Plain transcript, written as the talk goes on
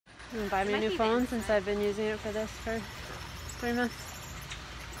You want to buy me a new phone since I've been using it for this for 3 months?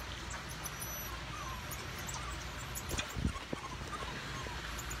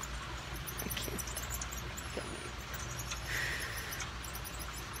 I can't. Get me.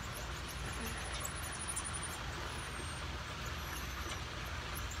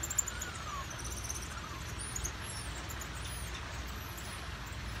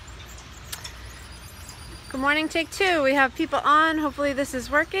 Good morning, take two. We have people on. Hopefully this is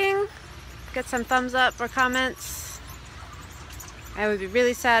working. Get some thumbs up or comments. I would be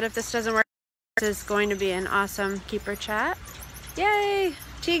really sad if this doesn't work. This is going to be an awesome keeper chat. Yay!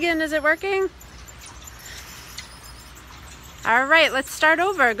 Tegan, is it working? All right, let's start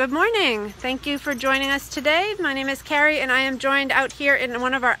over. Good morning. Thank you for joining us today. My name is Carrie and I am joined out here in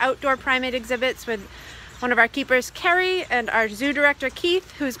one of our outdoor primate exhibits with one of our keepers, Carrie, and our zoo director,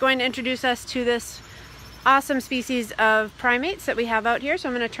 Keith, who's going to introduce us to this awesome species of primates that we have out here. So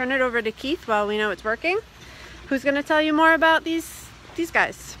I'm going to turn it over to Keith while we know it's working. Who's going to tell you more about these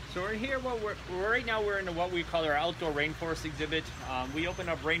guys? So we're here, right now we're in what we call our outdoor rainforest exhibit. We opened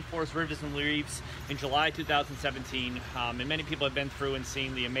up Rainforest Rivers and Reefs in July 2017, and many people have been through and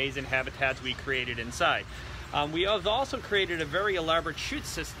seen the amazing habitats we created inside. We have also created a very elaborate chute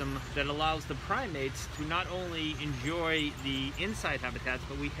system that allows the primates to not only enjoy the inside habitats,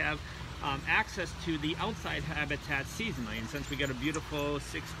 but we have access to the outside habitat seasonally. And since we got a beautiful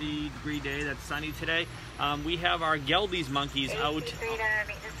 60-degree day that's sunny today, we have our Goeldi monkeys out.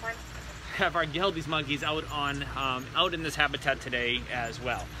 Out in this habitat today as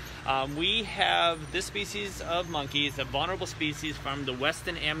well. We have this species of monkeys, a vulnerable species from the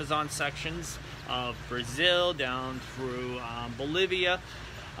western Amazon sections of Brazil down through Bolivia.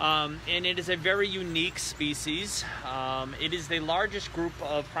 And it is a very unique species. It is the largest group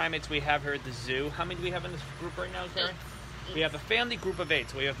of primates we have here at the zoo. How many do we have in this group right now, Carrie? We have a family group of 8.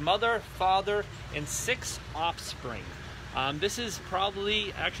 So we have mother, father, and 6 offspring. This is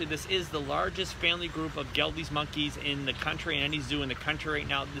the largest family group of Goeldi monkeys in the country, in any zoo in the country right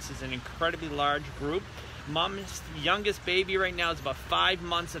now. This is an incredibly large group. Mom's youngest baby right now is about 5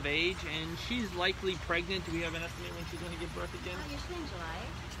 months of age, and she's likely pregnant. Do we have an estimate when she's going to give birth again? Usually in July.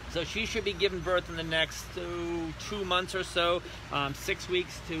 So she should be giving birth in the next 2 months or so, 6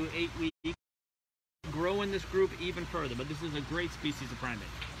 weeks to 8 weeks. Grow in this group even further, but this is a great species of primate.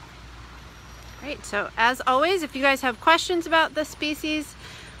 Great, so as always, if you guys have questions about the species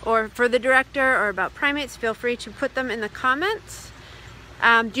or for the director or about primates, feel free to put them in the comments.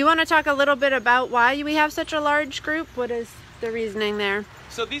 Do you want to talk a little bit about why we have such a large group? What is the reasoning there?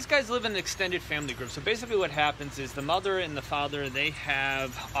 So these guys live in an extended family group. So basically what happens is the mother and the father, they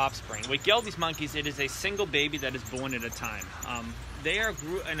have offspring. With Goeldi monkeys, it is a single baby that is born at a time. They are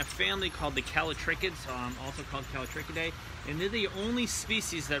in a family called the Callitrichids, also called Callitrichidae, and they're the only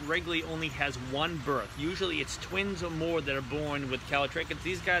species that regularly only has one birth. Usually it's twins or more that are born with Callitrichids.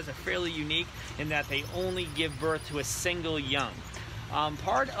 These guys are fairly unique in that they only give birth to a single young.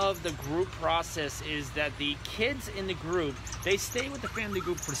 Part of the group process is that the kids in the group, they stay with the family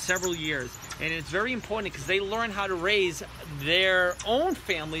group for several years, and it's very important because they learn how to raise their own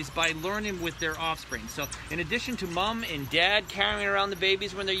families by learning with their offspring. So in addition to mom and dad carrying around the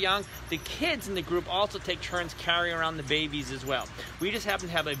babies when they're young, the kids in the group also take turns carrying around the babies as well. We just happen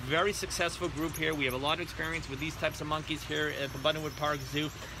to have a very successful group here. We have a lot of experience with these types of monkeys here at the Buttonwood Park Zoo,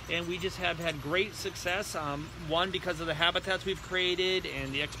 and we just have had great success. One, because of the habitats we've created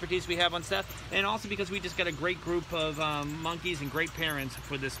and the expertise we have on staff, and also because we just got a great group of monkeys and great parents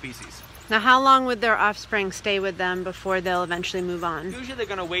for this species. Now, how long would their offspring stay with them before they'll eventually move on? Usually they're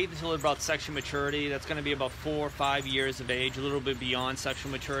going to wait until they're about sexual maturity. That's going to be about 4 or 5 years of age, a little bit beyond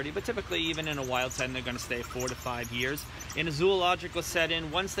sexual maturity, but typically even in a wild setting they're going to stay 4 to 5 years. In a zoological setting,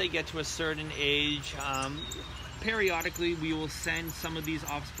 once they get to a certain age, periodically we will send some of these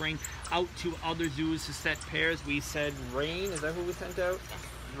offspring out to other zoos to set pairs. We said Rain, is that who we sent out? Yes.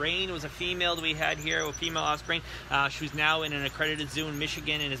 Rain was a female that we had here, a female offspring. She was now in an accredited zoo in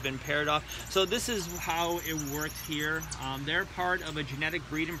Michigan and has been paired off. So this is how it works here. They're part of a genetic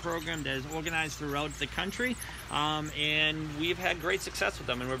breeding program that is organized throughout the country, and we've had great success with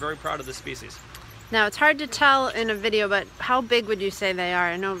them, and we're very proud of the species. Now, it's hard to tell in a video, but how big would you say they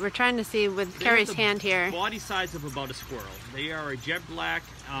are? I know we're trying to see with Carrie's hand here. Body size of about a squirrel. They are a jet black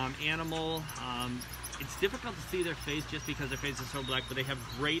animal. It's difficult to see their face just because their face is so black, but they have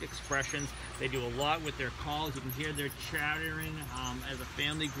great expressions. They do a lot with their calls. You can hear they're chattering as a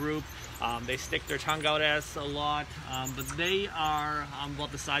family group. They stick their tongue out at us a lot, but they are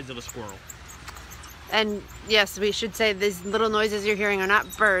about the size of a squirrel. And yes, we should say these little noises you're hearing are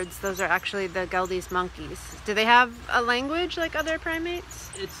not birds. Those are actually the Goeldi's monkeys. Do they have a language like other primates?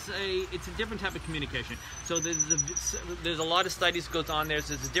 It's a different type of communication. So there's a lot of studies goes on there.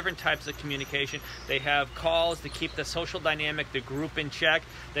 So there's different types of communication. They have calls to keep the social dynamic, the group in check.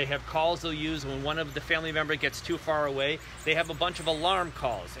 They have calls they'll use when one of the family member gets too far away. They have a bunch of alarm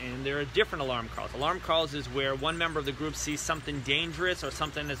calls, and there are different alarm calls. Alarm calls is where one member of the group sees something dangerous or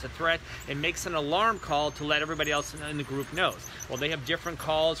something as a threat and makes an alarm call to let everybody else in the group knows. Well, they have different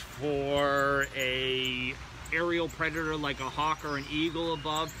calls for a aerial predator like a hawk or an eagle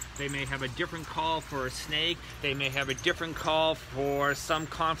above. They may have a different call for a snake. They may have a different call for some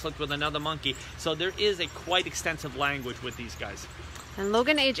conflict with another monkey. So there is a quite extensive language with these guys. And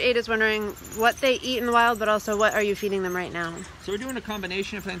Logan, age 8, is wondering what they eat in the wild, but also what are you feeding them right now? So we're doing a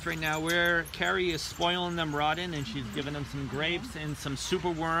combination of things right now where Carrie is spoiling them rotten, and she's giving them some grapes and some super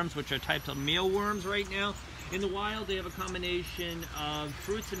worms, which are types of mealworms right now. In the wild, they have a combination of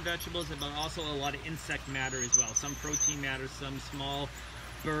fruits and vegetables, but also a lot of insect matter as well. Some protein matter, some small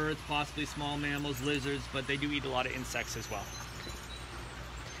birds, possibly small mammals, lizards, but they do eat a lot of insects as well.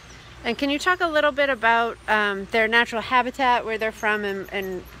 And can you talk a little bit about their natural habitat, where they're from,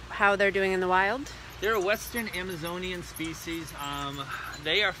 and how they're doing in the wild? They're a western Amazonian species.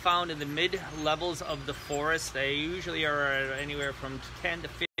 They are found in the mid-levels of the forest. They usually are anywhere from 10 to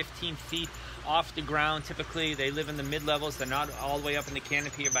 15 feet off the ground. Typically, they live in the mid-levels. They're not all the way up in the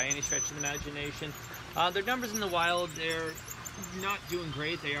canopy by any stretch of the imagination. Their numbers in the wild, they're not doing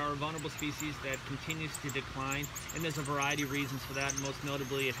great. They are a vulnerable species that continues to decline, and there's a variety of reasons for that. Most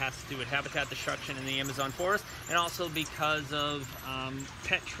notably, it has to do with habitat destruction in the Amazon forest, and also because of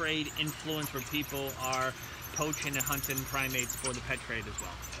pet trade influence, where people are poaching and hunting primates for the pet trade as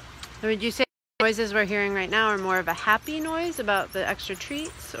well. Would you say the noises we're hearing right now are more of a happy noise about the extra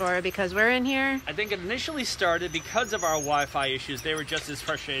treats, or because we're in here? I think it initially started because of our Wi-Fi issues. They were just as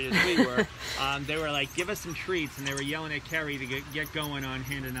frustrated as we were. They were like, give us some treats, and they were yelling at Carrie to get going on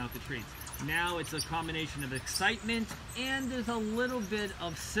handing out the treats. Now it's a combination of excitement, and there's a little bit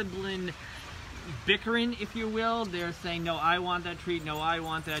of sibling bickering, if you will. They're saying, no, I want that treat, no, I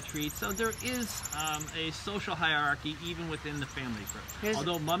want that treat. So there is a social hierarchy even within the family group.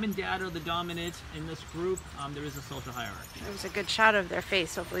 Although mom and dad are the dominant in this group, there is a social hierarchy. There was a good shot of their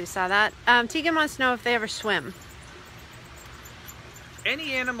face, hopefully you saw that. Tegan wants to know if they ever swim.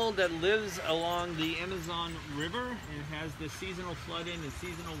 Any animal that lives along the Amazon River and has the seasonal flooding and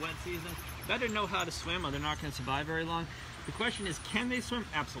seasonal wet season better know how to swim, or they're not going to survive very long. The question is, can they swim?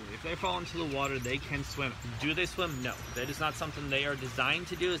 Absolutely. If they fall into the water, they can swim. Do they swim? No. That is not something they are designed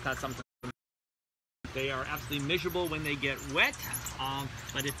to do. It's not something. They are absolutely miserable when they get wet,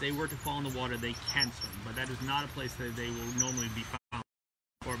 but if they were to fall in the water, they can swim. But that is not a place that they will normally be found,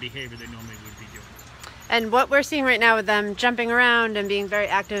 or behavior they normally would be doing. And what we're seeing right now with them jumping around and being very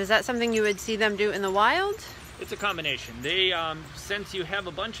active, is that something you would see them do in the wild? It's a combination. They, since you have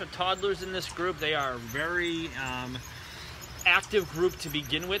a bunch of toddlers in this group, they are very active group to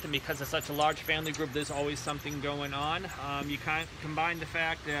begin with, and because it's such a large family group, there's always something going on. You can't combine the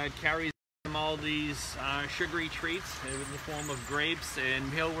fact that Carrie's them all these sugary treats in the form of grapes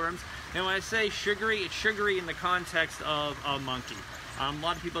and mealworms. And when I say sugary, it's sugary in the context of a monkey. A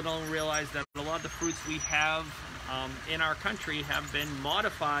lot of people don't realize that a lot of the fruits we have in our country have been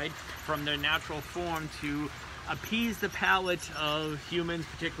modified from their natural form to appease the palate of humans,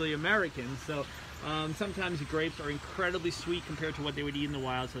 particularly Americans. So sometimes grapes are incredibly sweet compared to what they would eat in the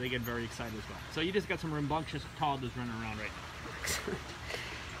wild, so they get very excited as well. So you just got some rambunctious toddlers running around right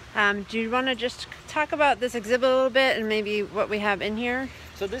now. Do you want to just talk about this exhibit a little bit and maybe what we have in here?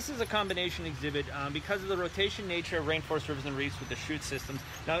 So this is a combination exhibit. Because of the rotation nature of rainforest rivers and reefs with the chute systems,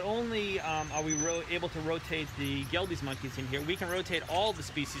 not only are we able to rotate the Goeldi's monkeys in here, we can rotate all the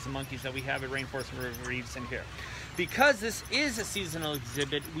species of monkeys that we have at rainforest reefs in here. Because this is a seasonal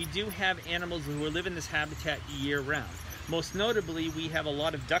exhibit, we do have animals who live in this habitat year-round. Most notably, we have a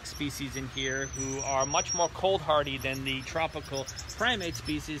lot of duck species in here who are much more cold-hardy than the tropical primate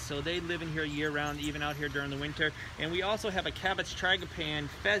species, so they live in here year-round, even out here during the winter. And we also have a Cabot's tragopan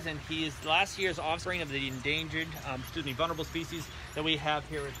pheasant. He is last year's offspring of the endangered, vulnerable species that we have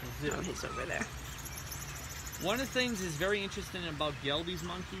here at the zoo. Oh, he's over there. One of the things is very interesting about Goeldi's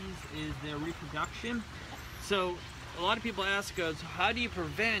monkeys is their reproduction. So a lot of people ask us, how do you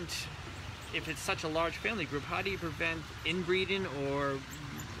prevent, if it's such a large family group, how do you prevent inbreeding or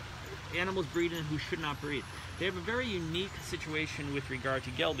animals breeding who should not breed? They have a very unique situation with regard to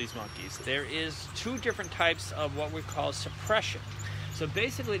Goeldi's monkeys. There is two different types of what we call suppression. So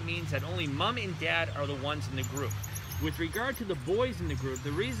basically it means that only mom and dad are the ones in the group. With regard to the boys in the group,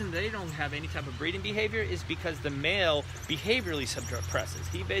 the reason they don't have any type of breeding behavior is because the male behaviorally suppresses.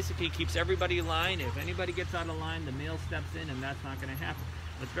 He basically keeps everybody in line. If anybody gets out of line, the male steps in, and that's not going to happen.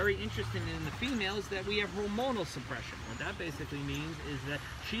 What's very interesting in the female is that we have hormonal suppression. What that basically means is that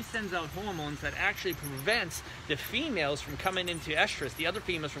she sends out hormones that actually prevents the females from coming into estrus, the other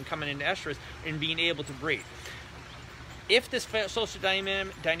females from coming into estrus and being able to breed. If this social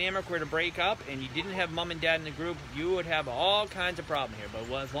dynamic were to break up and you didn't have mom and dad in the group, you would have all kinds of problems here.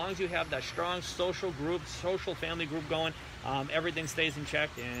 But as long as you have that strong social family group going, everything stays in check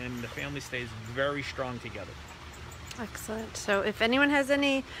and the family stays very strong together. Excellent. So if anyone has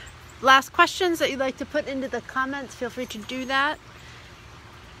any last questions that you'd like to put into the comments, feel free to do that.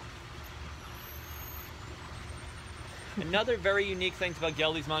 Another very unique thing about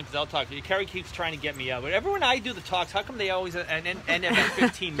Goeldi's monkeys, I'll talk to you. Carrie keeps trying to get me out, but everyone I do the talks, how come they always end at about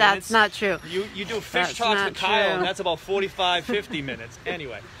 15 minutes? That's not true. You do fish talks with Kyle, and that's about 45, 50 minutes.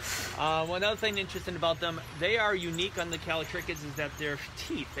 Anyway, one other thing interesting about them, they are unique on the callitrichids is that their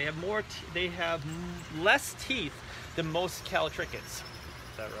teeth, they have less teeth than most callitrichids. Is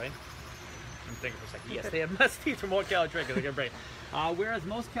that right? I'm thinking for a second. Yes, they have less teeth for more callitrichids. I get a break. Whereas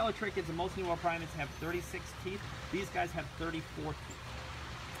most callitrichids and most New World primates have 36 teeth, these guys have 34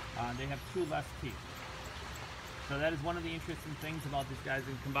 teeth. They have 2 less teeth. So that is one of the interesting things about these guys,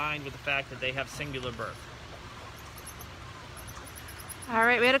 and combined with the fact that they have singular birth. All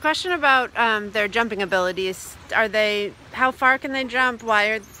right, we had a question about their jumping abilities. How far can they jump? Why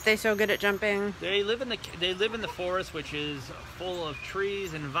are they so good at jumping? They live in the forest, which is full of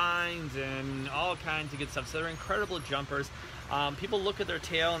trees and vines and all kinds of good stuff. So they're incredible jumpers. People look at their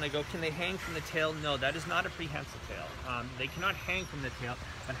tail and they go, can they hang from the tail? No, that is not a prehensile tail. They cannot hang from the tail,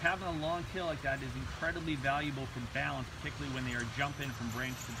 but having a long tail like that is incredibly valuable for balance, particularly when they are jumping from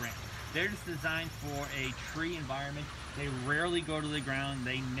branch to branch. They're just designed for a tree environment. They rarely go to the ground.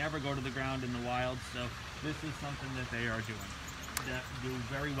 They never go to the ground in the wild. So this is something that they are doing. That do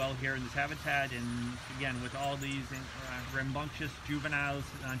very well here in this habitat. And again, with all these rambunctious juveniles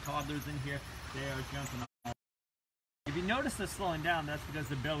and toddlers in here, they are jumping all. If you notice this slowing down, that's because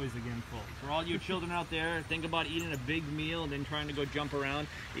the bellies are getting full. For all you children out there, think about eating a big meal and then trying to go jump around.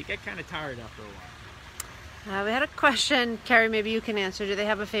 You get kind of tired after a while. We had a question, Carrie, maybe you can answer. Do they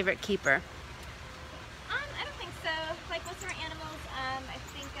have a favorite keeper? I don't think so. Like most of our animals, I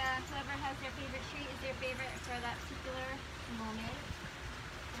think whoever has their favorite tree is their favorite for that particular moment.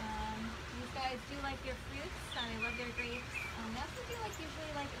 These guys do like their fruits, they love their grapes. They also do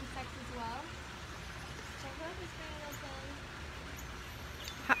usually like insects as well. So whoever's bringing those in.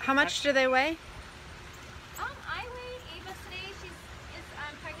 How much do they weigh? I weighed Ava today. She's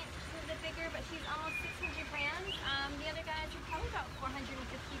pregnant, she's a little bit bigger, but she's almost 600 grams. The other guys are probably about 450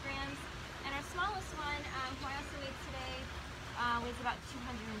 grams. And our smallest one, who I also weighed today, weighs about 250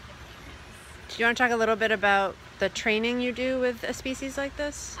 grams. Do you want to talk a little bit about the training you do with a species like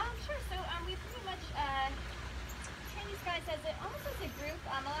this? Sure. So we pretty much train these guys almost as a group.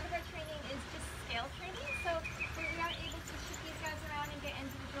 A lot of our training is just scale training. So we are able to shoot these guys around and get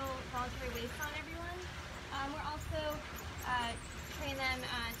individual voluntary weights on everyone. We're also train them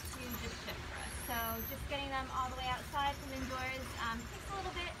to just shift for us. So just getting them all the way outside from indoors takes a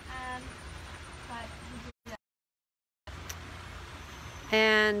little bit, but we do that.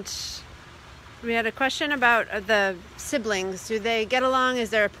 And we had a question about the siblings. Do they get along?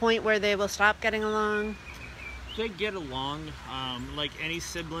 Is there a point where they will stop getting along? They get along like any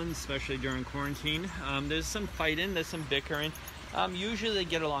siblings, especially during quarantine. There's some fighting, there's some bickering. Usually they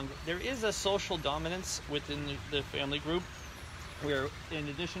get along. There is a social dominance within the family group, where in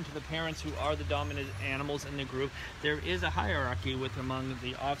addition to the parents who are the dominant animals in the group, there is a hierarchy among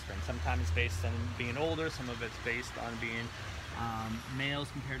the offspring. Sometimes it's based on being older, some of it's based on being males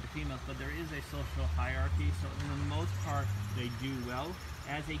compared to females, but there is a social hierarchy. So in the most part, they do well.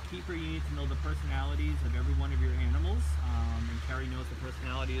 As a keeper, you need to know the personalities of every one of your animals. And Carrie knows the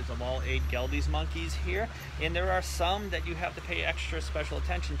personalities of all 8 Goeldi's monkeys here. And there are some that you have to pay extra special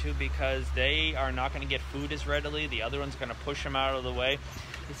attention to because they are not going to get food as readily. The other one's going to push them out of the way.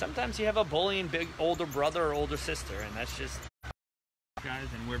 And sometimes you have a bullying big older brother or older sister, and that's just guys,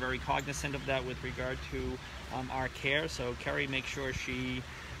 and we're very cognizant of that with regard to our care. So Carrie makes sure she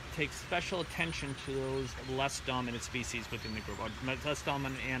takes special attention to those less dominant species within the group, or less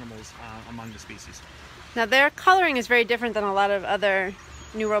dominant animals among the species. Now their coloring is very different than a lot of other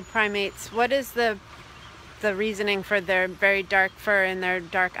New World primates. What is the the reasoning for their very dark fur and their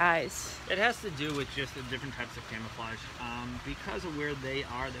dark eyes? It has to do with just the different types of camouflage. Because of where they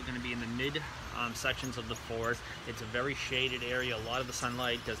are, they're going to be in the mid sections of the forest. It's a very shaded area. A lot of the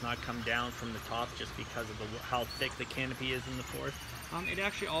sunlight does not come down from the top just because of how thick the canopy is in the forest. It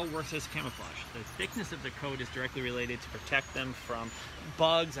actually all works as camouflage. The thickness of the coat is directly related to protect them from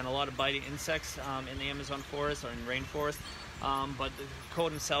bugs and a lot of biting insects in the Amazon forest or in rainforest. But the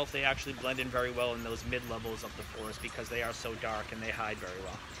coat itself, they actually blend in very well in those mid-levels of the forest because they are so dark and they hide very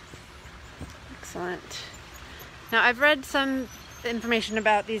well. Excellent. Now, I've read some information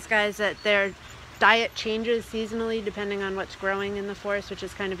about these guys that their diet changes seasonally depending on what's growing in the forest, which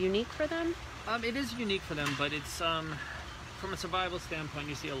is kind of unique for them. It is unique for them, but it's from a survival standpoint,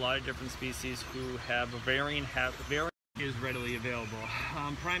 you see a lot of different species who have varying is readily available.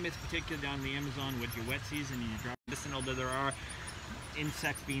 Primates, particularly down in the Amazon with your wet season, you dry season, although there are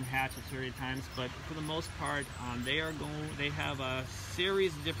insects being hatched at certain times, but for the most part, they have a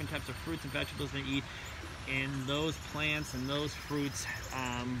series of different types of fruits and vegetables they eat, and those plants and those fruits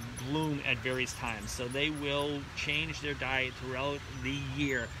bloom at various times. So they will change their diet throughout the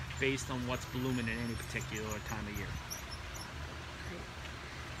year based on what's blooming at any particular time of year.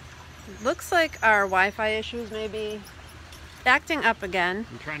 Looks like our Wi-Fi issues may be acting up again.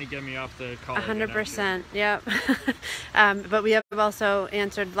 You're trying to get me off the call. 100%, yep. But we have also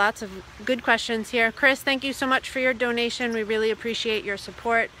answered lots of good questions here. Chris, thank you so much for your donation. We really appreciate your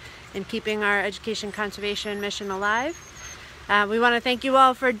support in keeping our education conservation mission alive. We want to thank you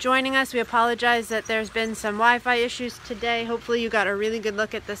all for joining us. We apologize that there's been some Wi-Fi issues today. Hopefully you got a really good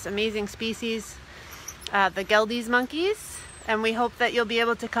look at this amazing species, the Goeldi monkeys. And we hope that you'll be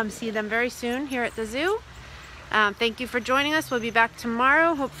able to come see them very soon here at the zoo. Thank you for joining us. We'll be back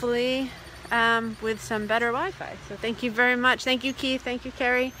tomorrow, hopefully with some better Wi-Fi. So thank you very much. Thank you, Keith. Thank you,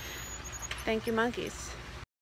 Carrie. Thank you, monkeys.